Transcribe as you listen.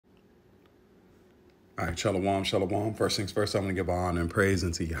All right, shalom, shalom. First things first, I'm going to give honor and praise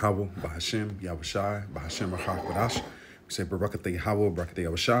unto Yahweh, Bahashim, Yahushai, Bahashim, Rachak, we say, Barakat the Yahweh, Barakat the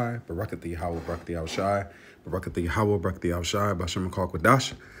Yahushai, Barakat the Yahweh, Barakat the Yahushai, Barakat the Yahweh, Barakat the Yahushai, Bahashim, Rachak,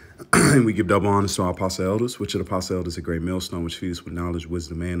 Wadash. And we give double honors to our apostle elders, which are the apostle elders, a great millstone, which feeds us with knowledge,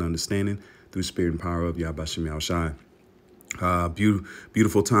 wisdom, and understanding through spirit and power of Yahweh, Bahashim, Yahushai.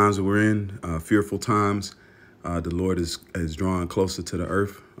 Beautiful times that we're in, fearful times. The Lord is drawing closer to the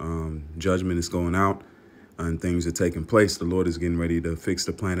earth. Judgment is going out and things are taking place. The Lord is getting ready to fix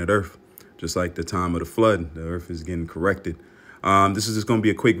the planet Earth, just like the time of the flood. The earth is getting corrected. This is just going to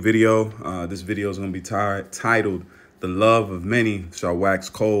be a quick video. This video is going to be titled, "The Love of Many Shall Wax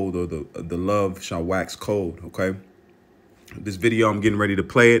Cold," or the Love Shall Wax Cold. Okay. This video, I'm getting ready to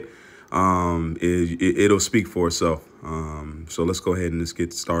play it. It'll speak for itself. So let's go ahead and let's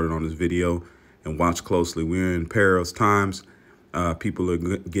get started on this video and watch closely. We're in perilous times. People are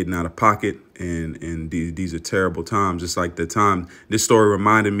getting out of pocket, and these are terrible times. Just like the time, this story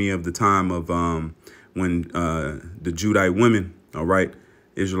reminded me of the time of when the Judite women, all right,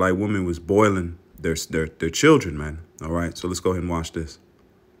 Israelite women was boiling their children, man. All right, so let's go ahead and watch this.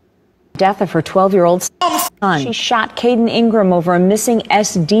 Death of her 12-year-old son. She shot Caden Ingram over a missing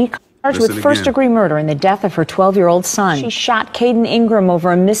SD card. Charged with first-degree murder in the death of her 12-year-old son. She shot Caden Ingram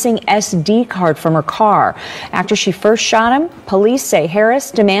over a missing SD card from her car. After she first shot him, police say Harris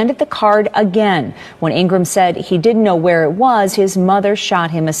demanded the card again. When Ingram said he didn't know where it was, his mother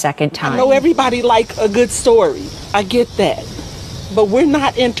shot him a second time. I know everybody like a good story. I get that. But we're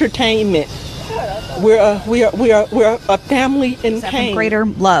not entertainment. We're a family in pain. Second grader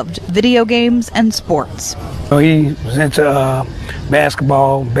loved video games and sports. So he was into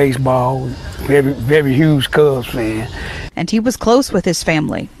basketball, baseball, very huge Cubs fan. And he was close with his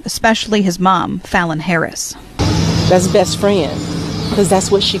family, especially his mom, Fallon Harris. That's best friend, because that's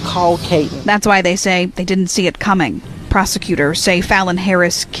what she called Caden. That's why they say they didn't see it coming. Prosecutors say Fallon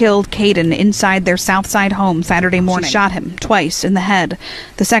Harris killed Caden inside their Southside home Saturday morning. She shot him twice in the head.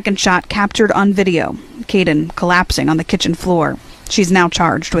 The second shot captured on video. Caden collapsing on the kitchen floor. She's now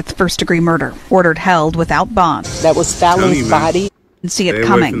charged with first-degree murder, ordered held without bond. That was Fallon's body. Didn't see it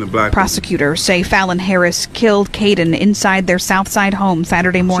coming. Prosecutors say Fallon Harris killed Caden inside their Southside home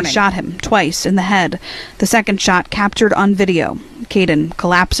Saturday morning. She shot him twice in the head. The second shot captured on video. Caden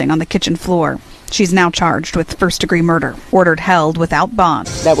collapsing on the kitchen floor. She's now charged with first-degree murder, ordered held without bond.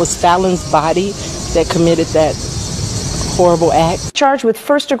 That was Fallon's body that committed that horrible act. Charged with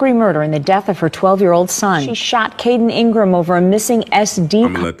first-degree murder in the death of her 12-year-old son. She shot Caden Ingram over a missing SD.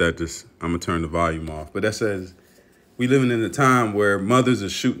 I'm going to turn the volume off. But that says, we living in a time where mothers are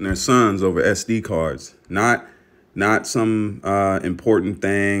shooting their sons over SD cards. Not some important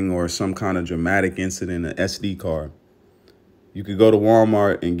thing or some kind of dramatic incident, an SD card. You could go to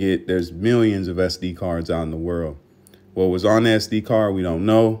Walmart and there's millions of SD cards out in the world. What was on the SD card, we don't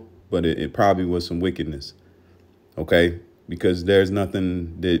know, but it probably was some wickedness. Okay? Because there's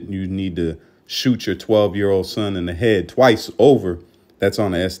nothing that you need to shoot your 12-year-old son in the head twice over that's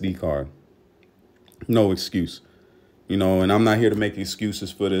on the SD card. No excuse. You know, and I'm not here to make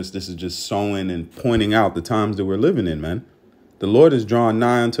excuses for this. This is just showing and pointing out the times that we're living in, man. The Lord is drawing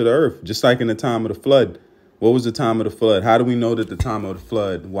nigh unto the earth, just like in the time of the flood. What was the time of the flood? How do we know that the time of the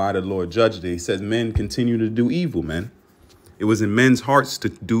flood, why the Lord judged it? He says men continue to do evil, man. It was in men's hearts to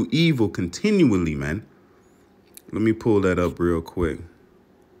do evil continually, man. Let me pull that up real quick.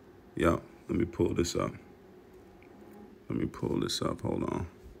 Yeah, let me pull this up. Hold on.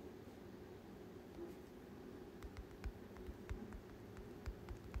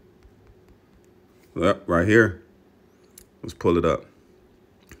 Yep, right here. Let's pull it up.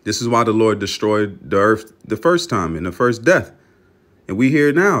 This is why the Lord destroyed the earth the first time in the first death. And we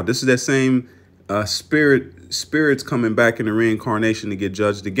hear now. This is that same spirits coming back in the reincarnation to get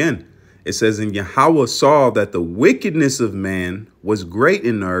judged again. It says, and Yahweh saw that the wickedness of man was great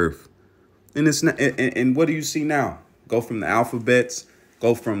in the earth. And it's not, and what do you see now? Go from the alphabets,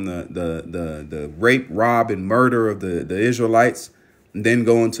 go from the rape, rob, and murder of the Israelites, and then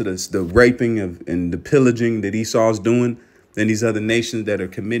go into the raping and the pillaging that Esau's doing. Then these other nations that are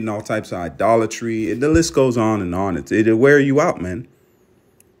committing all types of idolatry. And the list goes on and on. It'll wear you out, man.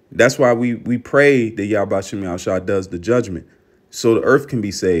 That's why we pray that Yahweh Shem Yahushua does the judgment so the earth can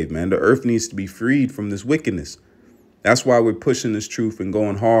be saved, man. The earth needs to be freed from this wickedness. That's why we're pushing this truth and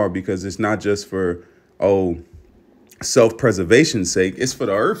going hard, because it's not just for, self-preservation's sake. It's for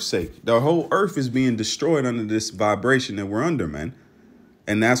the earth's sake. The whole earth is being destroyed under this vibration that we're under, man.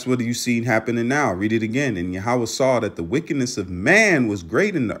 And that's what you see happening now. Read it again. And Yahweh saw that the wickedness of man was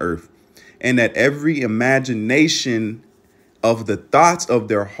great in the earth, and that every imagination of the thoughts of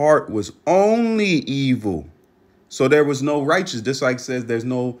their heart was only evil. So there was no righteous, just like it says there's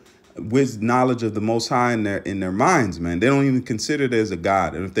no with knowledge of the Most High in their minds, man. They don't even consider there's a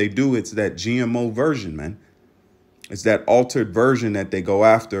God. And if they do, it's that GMO version, man. It's that altered version that they go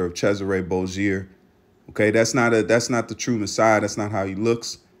after of Cesare Borgia. Okay, that's not the true Messiah. That's not how he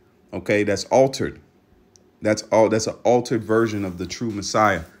looks. Okay, that's altered. That's an altered version of the true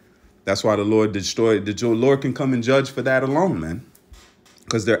Messiah. That's why the Lord destroyed. The Lord can come and judge for that alone, man.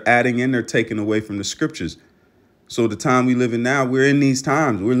 Because they're adding in, they're taking away from the scriptures. So the time we live in now, we're in these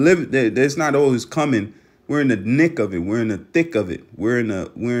times. We're living. There's not always coming. We're in the nick of it. We're in the thick of it. We're in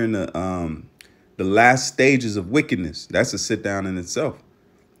the last stages of wickedness. That's a sit down in itself.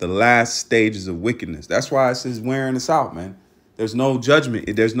 The last stages of wickedness. That's why it says wearing us out, man. There's no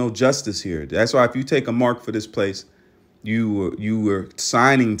judgment. There's no justice here. That's why if you take a mark for this place, you were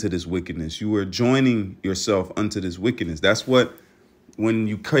signing to this wickedness. You were joining yourself unto this wickedness. That's what when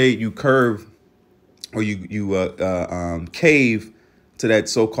you curve. Or you cave to that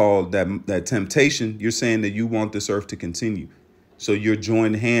so-called that temptation, you're saying that you want this earth to continue. So you're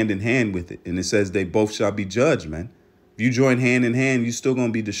joined hand in hand with it. And it says they both shall be judged, man. If you join hand in hand, you're still going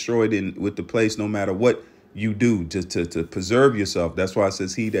to be destroyed with the place no matter what you do to preserve yourself. That's why it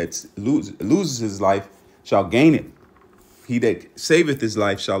says he that loses his life shall gain it. He that saveth his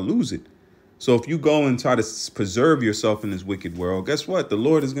life shall lose it. So if you go and try to preserve yourself in this wicked world, guess what? The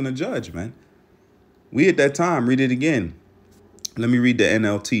Lord is going to judge, man. We at that time, read it again. Let me read the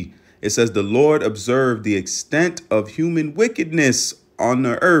NLT. It says, the Lord observed the extent of human wickedness on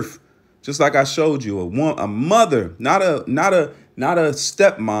the earth. Just like I showed you, a mother, not a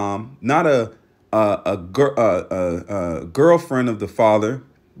stepmom, not a girlfriend of the father,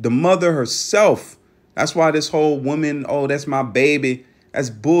 the mother herself. That's why this whole woman, oh, that's my baby. That's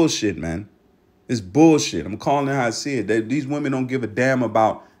bullshit, man. It's bullshit. I'm calling it how I see it. These women don't give a damn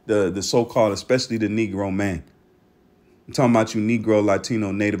about the so-called, especially the Negro man. I'm talking about you Negro,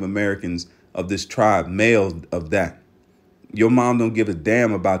 Latino, Native Americans of this tribe, males of that. Your mom don't give a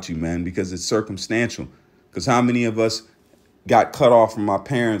damn about you, man, because it's circumstantial. Because how many of us got cut off from our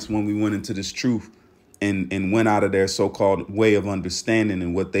parents when we went into this truth and went out of their so-called way of understanding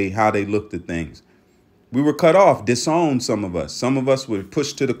and how they looked at things? We were cut off, disowned, some of us. Some of us were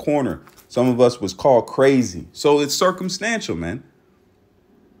pushed to the corner. Some of us was called crazy. So it's circumstantial, man.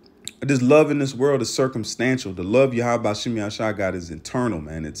 This love in this world is circumstantial. The love Yahweh Hashem Yahshua God is internal,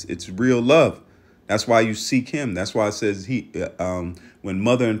 man. It's real love. That's why you seek him. That's why it says when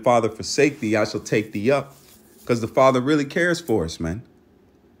mother and father forsake thee, I shall take thee up. Because the Father really cares for us, man.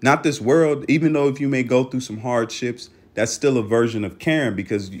 Not this world. Even though if you may go through some hardships, that's still a version of caring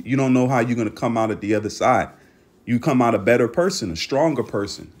because you don't know how you're going to come out at the other side. You come out a better person, a stronger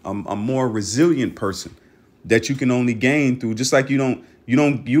person, a more resilient person that you can only gain through. Just like you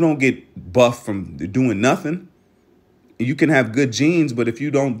don't get buff from doing nothing. You can have good genes, but if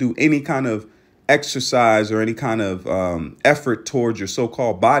you don't do any kind of exercise or any kind of effort towards your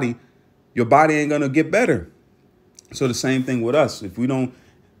so-called body, your body ain't going to get better. So the same thing with us. If we don't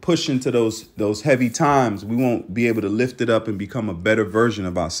push into those heavy times, we won't be able to lift it up and become a better version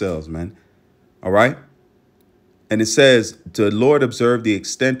of ourselves, man. All right. And it says, the Lord observed the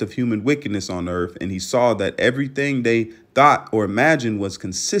extent of human wickedness on earth, and he saw that everything they thought or imagined was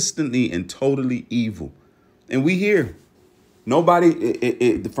consistently and totally evil. And we hear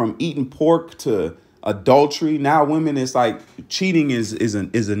nobody from eating pork to adultery. Now women, it's like cheating is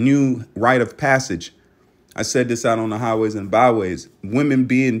a new rite of passage. I said this out on the highways and byways. Women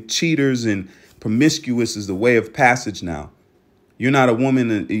being cheaters and promiscuous is the way of passage now. You're not a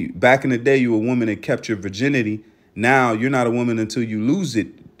woman. Back in the day, you were a woman that kept your virginity. Now you're not a woman until you lose it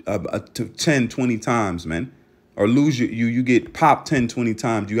 10, 20 times, man. Or lose you get popped 10, 20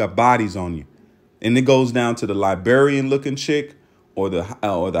 times. You have bodies on you. And it goes down to the librarian looking chick or the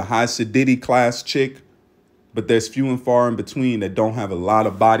high Siddiqui class chick. But there's few and far in between that don't have a lot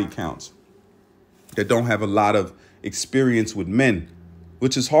of body counts, that don't have a lot of experience with men,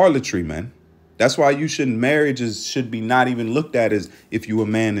 which is harlotry, man. That's why marriages should be not even looked at as if you're a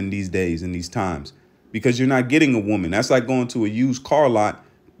man in these days, in these times, because you're not getting a woman. That's like going to a used car lot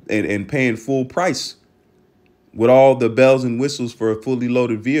and paying full price with all the bells and whistles for a fully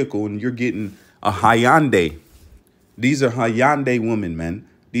loaded vehicle. And you're getting a Hyundai. These are Hyundai women, man.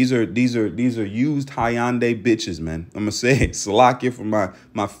 These are used Hyundai bitches, man. I'm gonna say it. Salakia for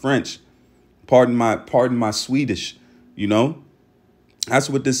my French. Pardon my Swedish, you know. That's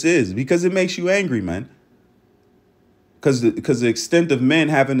what this is, because it makes you angry, man. Because the extent of men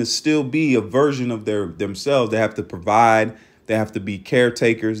having to still be a version of themselves, they have to provide, they have to be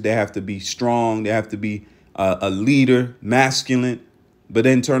caretakers, they have to be strong, they have to be a leader, masculine, but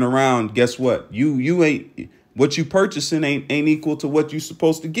then turn around. Guess what? You ain't, what you purchasing ain't equal to what you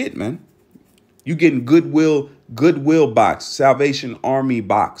supposed to get, man. You getting Goodwill box, Salvation Army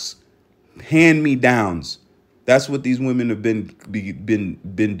box, hand-me-downs. That's what these women have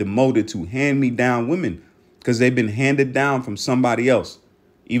been demoted to, hand-me-down women, because they've been handed down from somebody else.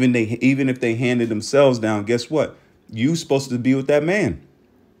 Even if they handed themselves down, guess what? You supposed to be with that man.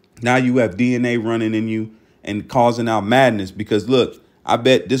 Now you have DNA running in you and causing out madness, because look, I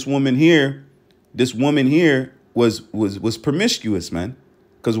bet this woman here was promiscuous, man.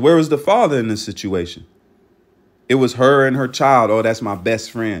 Because where was the father in this situation? It was her and her child. Oh, that's my best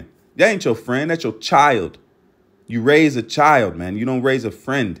friend. That ain't your friend. That's your child. You raise a child, man. You don't raise a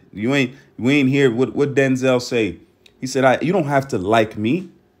friend. We ain't here. What Denzel say? He said, you don't have to like me.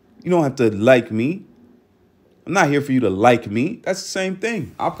 You don't have to like me. I'm not here for you to like me. That's the same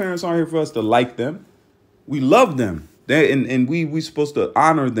thing. Our parents aren't here for us to like them. We love them. And we supposed to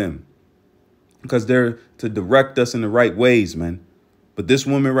honor them, because they're to direct us in the right ways, man. But this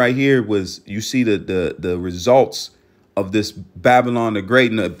woman right here was, you see the results of this Babylon the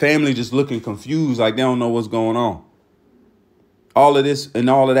Great, and the family just looking confused, like they don't know what's going on. All of this and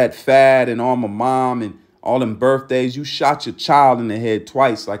all of that fad and all my mom and all them birthdays. You shot your child in the head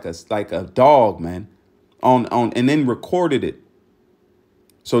twice like a dog, man, and then recorded it.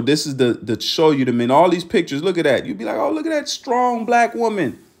 So this is the show you them in all these pictures. Look at that. You'd be like, oh, look at that strong black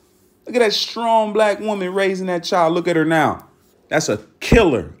woman. Look at that strong black woman raising that child. Look at her now. That's a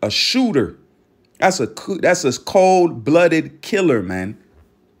killer, a shooter. That's a cold-blooded killer, man.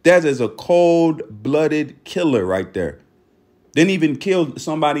 That is a cold-blooded killer right there. Didn't even kill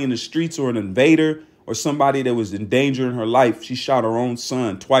somebody in the streets or an invader or somebody that was endangering her life. She shot her own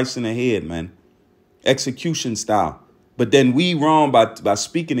son twice in the head, man. Execution style. But then we wrong by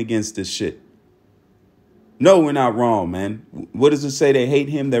speaking against this shit. No, we're not wrong, man. What does it say? They hate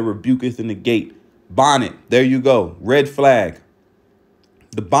him that rebuketh in the gate. Bonnet. There you go. Red flag.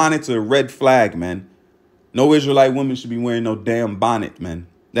 The bonnet's a red flag, man. No Israelite woman should be wearing no damn bonnet, man.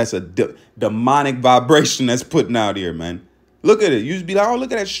 That's a demonic vibration that's putting out here, man. Look at it. You just be like, oh,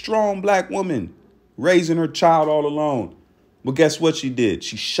 look at that strong black woman raising her child all alone. But guess what she did?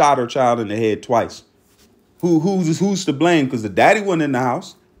 She shot her child in the head twice. Who's to blame? Because the daddy wasn't in the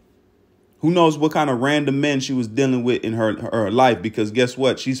house. Who knows what kind of random men she was dealing with in her life? Because guess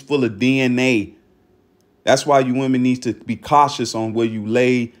what? She's full of DNA. That's why you women need to be cautious on where you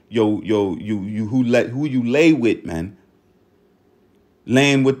lay who you lay with, man.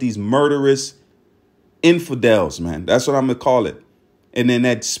 Laying with these murderous infidels, man. That's what I'm gonna call it. And then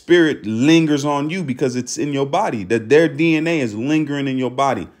that spirit lingers on you because it's in your body. That their DNA is lingering in your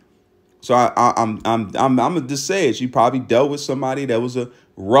body. So I'm gonna just say it. She probably dealt with somebody that was a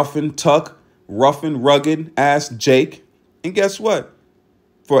rough and rugged ass Jake. And guess what?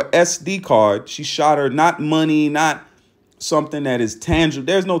 For SD card, she shot her, not money, not something that is tangible.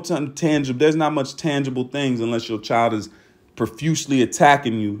 There's no tangible. There's not much tangible things unless your child is profusely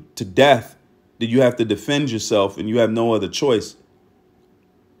attacking you to death, that you have to defend yourself and you have no other choice.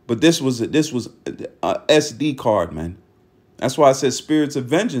 But this was a SD card, man. That's why I said spirits of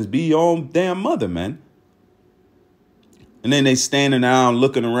vengeance. Be your own damn mother, man. And then they standing around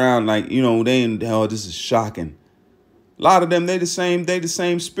looking around like, you know, this is shocking. A lot of them, they the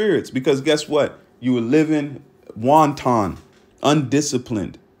same spirits, because guess what? You were living wanton,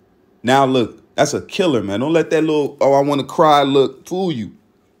 undisciplined. Now, look, that's a killer, man. Don't let that little, oh, I want to cry look fool you.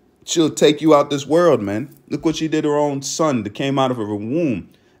 She'll take you out this world, man. Look what she did to her own son that came out of her womb.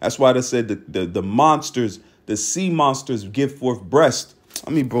 That's why they said the monsters, the sea monsters give forth breast.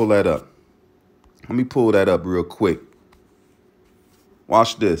 Let me pull that up. Let me pull that up real quick.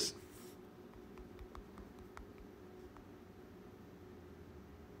 Watch this.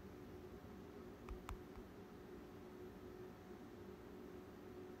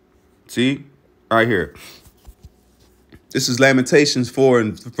 See, right here. This is Lamentations 4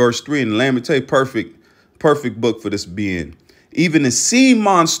 and verse 3. And Lamentations, perfect book for this being. Even the sea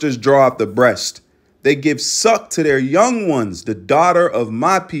monsters draw out the breast. They give suck to their young ones. The daughter of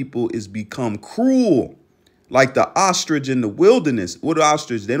my people is become cruel, like the ostrich in the wilderness. What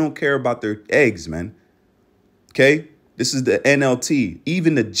ostrich? They don't care about their eggs, man. Okay, this is the NLT.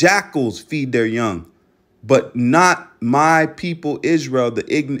 Even the jackals feed their young. But not my people, Israel.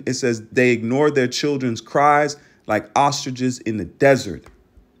 It says they ignore their children's cries like ostriches in the desert.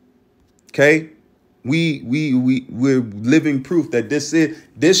 OK, we're living proof that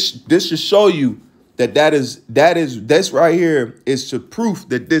this should show you this right here is to proof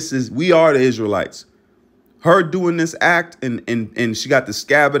that we are the Israelites. Her doing this act and she got the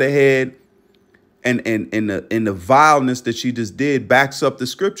scab of the head. And the vileness that she just did backs up the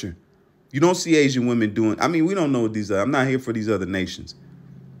scripture. You don't see Asian women doing. I mean, we don't know what these are. I'm not here for these other nations.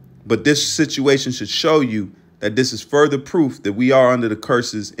 But this situation should show you that this is further proof that we are under the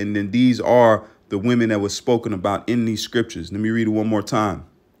curses. And then these are the women that were spoken about in these scriptures. Let me read it one more time.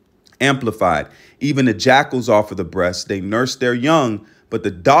 Amplified. Even the jackals offer the breast. They nurse their young. But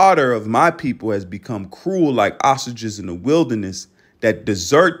the daughter of my people has become cruel like ostriches in the wilderness that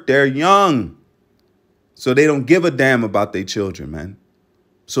desert their young. So they don't give a damn about their children, man.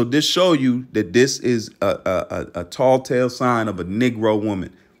 So this show you that this is a tall tale sign of a Negro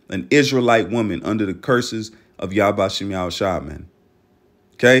woman, an Israelite woman under the curses of Yahweh Shem Yahushua, man.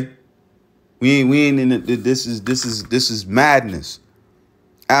 Okay, we ain't in it. This is madness,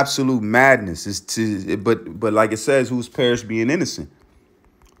 absolute madness. But like it says, who's perished being innocent.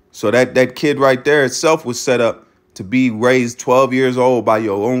 So that kid right there itself was set up to be raised 12 years old by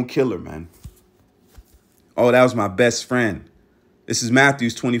your own killer, man. Oh, that was my best friend. This is Matthew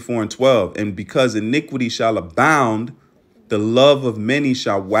 24:12. And because iniquity shall abound, the love of many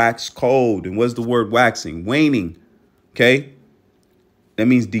shall wax cold. And what's the word waxing? Waning. Okay. That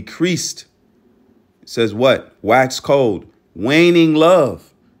means decreased. It says what? Wax cold. Waning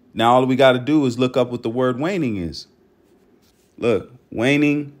love. Now all we got to do is look up what the word waning is. Look,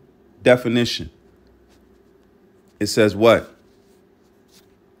 waning definition. It says what?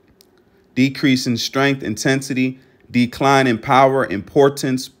 Decrease in strength, intensity, decline in power,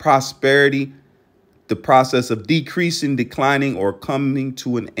 importance, prosperity, the process of decreasing, declining, or coming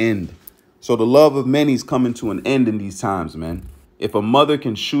to an end. So the love of many is coming to an end in these times, man. If a mother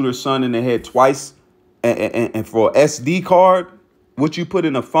can shoot her son in the head twice and for an SD card, what you put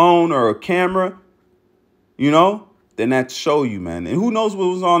in a phone or a camera, you know, then that show you, man. And who knows what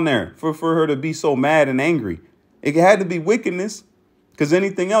was on there for her to be so mad and angry. It had to be wickedness. Because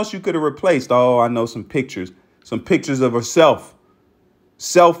anything else you could have replaced. Oh, I know some pictures of herself.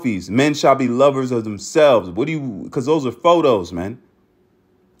 Selfies. Men shall be lovers of themselves. Because those are photos, man.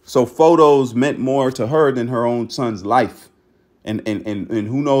 So photos meant more to her than her own son's life. And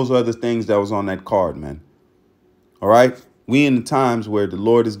who knows other things that was on that card, man. All right. We in the times where the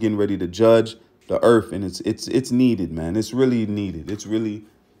Lord is getting ready to judge the earth. And it's needed, man. It's really needed.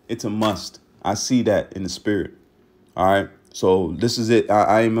 It's a must. I see that in the spirit. All right. So this is it.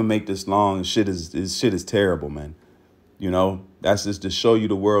 I ain't gonna make this long. Shit is terrible, man. You know, that's just to show you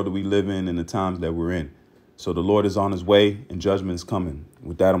the world that we live in and the times that we're in. So the Lord is on his way and judgment is coming.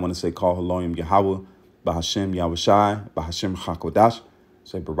 With that, I want to say, call Elohim Yahweh, Bahashem Yahushai, Bahashem Hakodash.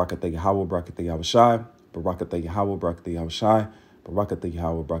 Say, Barakatah Yahweh, Barakatah Yahushai, Barakatah Yahweh, Barakatah Yahushai, Barakatah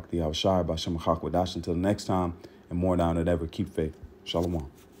Yahweh, Barakatah Yahushai, Bahashem Hakodash. Until next time, and more now than ever, keep faith. Shalom.